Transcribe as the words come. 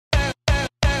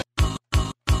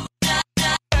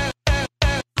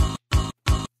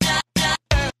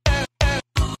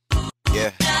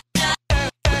Yeah.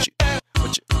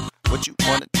 What you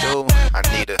wanna do? I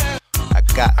need a,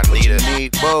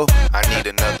 bro. I need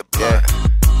another blunt.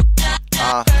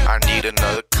 I need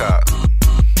another cup.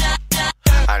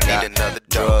 I need another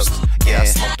dose. Yeah, I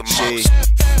smoke the most.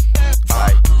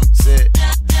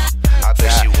 I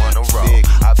bet she wanna roll.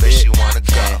 I bet she wanna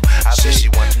go. I bet she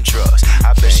want them drugs.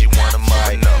 I bet she want a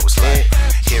mother nose. Like,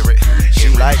 hear it, She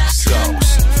like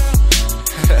ghost.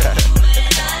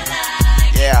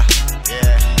 Yeah.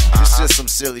 It's just some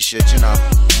silly shit, you know.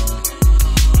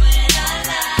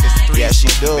 Yeah, she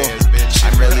do. She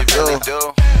really do.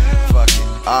 Fuck it.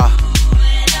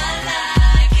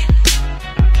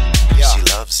 She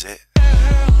loves it.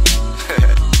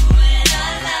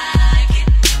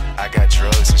 I got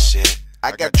drugs and shit. I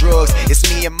got drugs, it's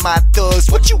me and my thugs.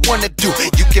 What you wanna do?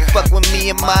 You can fuck with me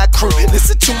and my crew.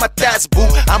 Listen to my thoughts, boo.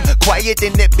 I'm quiet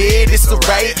in that bed, it's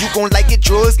alright. You gon' like it,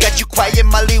 drugs got you quiet.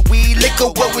 Molly, weed,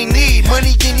 liquor, what we need.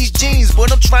 Money in these jeans,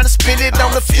 but I'm trying to spend it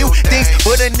on a few things.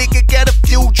 But a nigga got a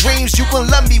few dreams. You gon'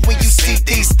 love me when you see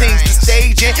these things. The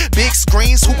stage and big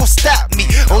screens, who gon' stop me?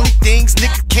 Only things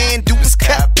nigga can do is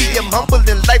copy. I'm humble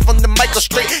in life on the mic,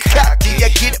 straight cocky. I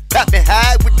get it poppin'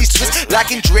 high with these twists,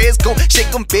 locking dreads, gon'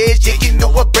 shake them beds, yeah, you know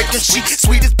I break them sheet.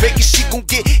 Sweet as bacon, she gon'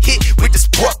 get hit with this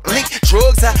pork link.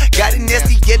 Drugs, I got it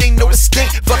nasty, yeah, they know the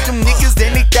stink. Fuck them niggas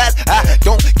and they die. I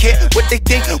don't care what they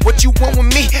think. What you want with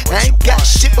me? I ain't got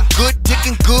shit but good dick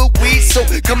and good weed. So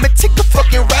come and take a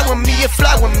fucking ride with me and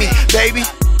fly with me, baby.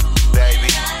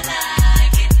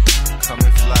 Come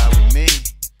and fly with me.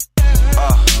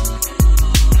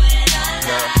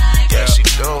 Yeah, she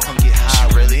do. Come get high,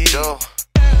 she really with me. do.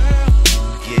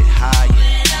 Get high,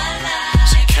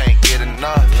 She can't get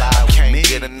enough. I can't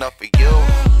get enough of you.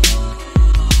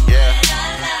 Yeah.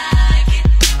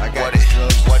 I got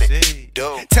What it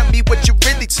do? Tell me what you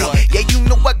really think. Yeah, you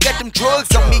know I got them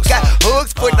drugs on me. Got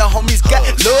hugs for the homies, got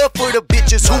love for the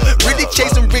bitches who really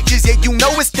chasing riches. Yeah, you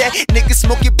know it's that nigga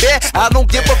smoking bad. I don't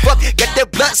give a fuck. Got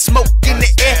that blunt smoke in the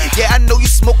air. Yeah, I know you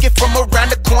smoking from around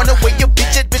the corner where your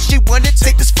bitch at, bitch. She wanna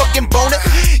take this fucking boner.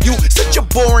 You such a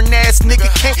boring ass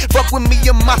nigga. Can't fuck with me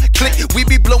and my clique. We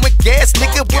be blowing gas,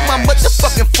 nigga, with my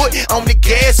motherfucking foot on the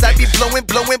gas. I be blowing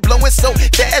so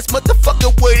fast, motherfucker.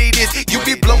 What it is? You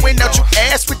be blowing out your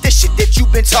ass with the shit that you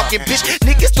been talking, bitch.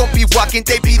 Niggas don't be walking,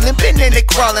 they be limping and they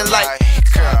crawling like.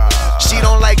 She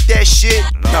don't like that shit.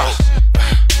 No.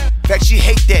 In fact, she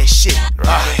hate that shit.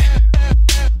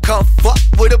 Come fuck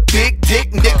with a big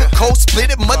dick